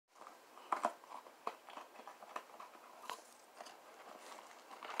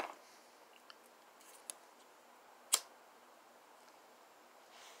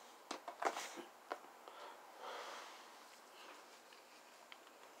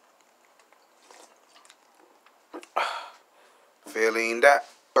Feeling that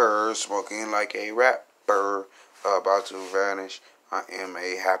bird, smoking like a rapper, about to vanish. I am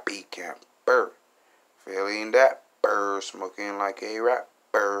a happy camper. Feeling that bird, smoking like a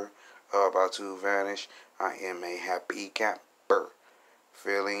rapper, about to vanish. I am a happy camper.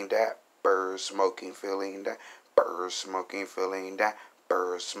 Feeling that bird, smoking, feeling that bird, smoking, feeling that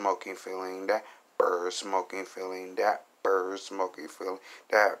bird, smoking, feeling that bird, smoking, feeling that bird, smoking, feeling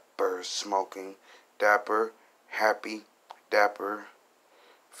that bird, smoking. Dapper, happy, dapper,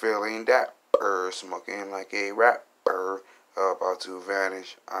 feeling dapper, smoking like a rapper, about to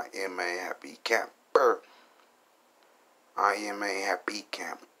vanish. I am a happy camper. I am a happy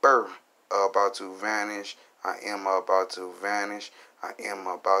camper, about to vanish. I am about to vanish. I am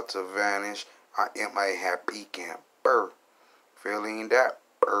about to vanish. I am a happy camper. Feeling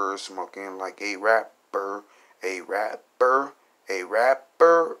dapper, smoking like a rapper, a rapper, a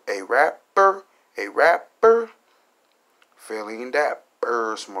rapper, a rapper, a rapper. Feeling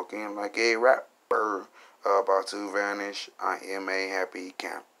dapper, smoking like a rapper, about to vanish. I am a happy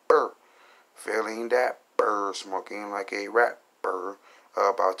camper. Feeling dapper, smoking like a rapper,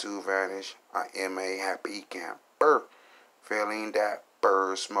 about to vanish. I am a happy camper. Feeling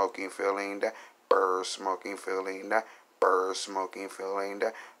dapper, smoking, feeling dapper, smoking, feeling dapper, smoking, feeling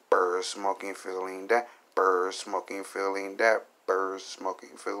dapper, smoking, feeling dapper, smoking, feeling dapper,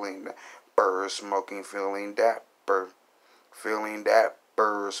 smoking, feeling dapper, smoking, feeling dapper. Feeling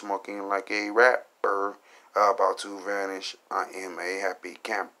dapper, smoking like a rapper, about to vanish. I am a happy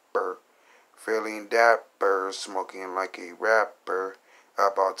camper. Feeling dapper, smoking like a rapper,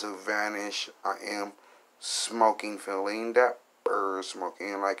 about to vanish. I am smoking, feeling dapper,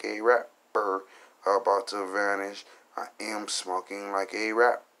 smoking like a rapper, about to vanish. I am smoking like a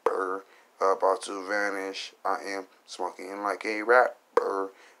rapper, about to vanish. I am smoking like a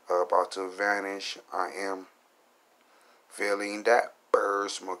rapper, about to vanish. I am feeling dapper,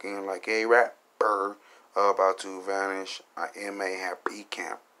 smoking like a rapper, about to vanish. I am a happy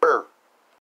camper.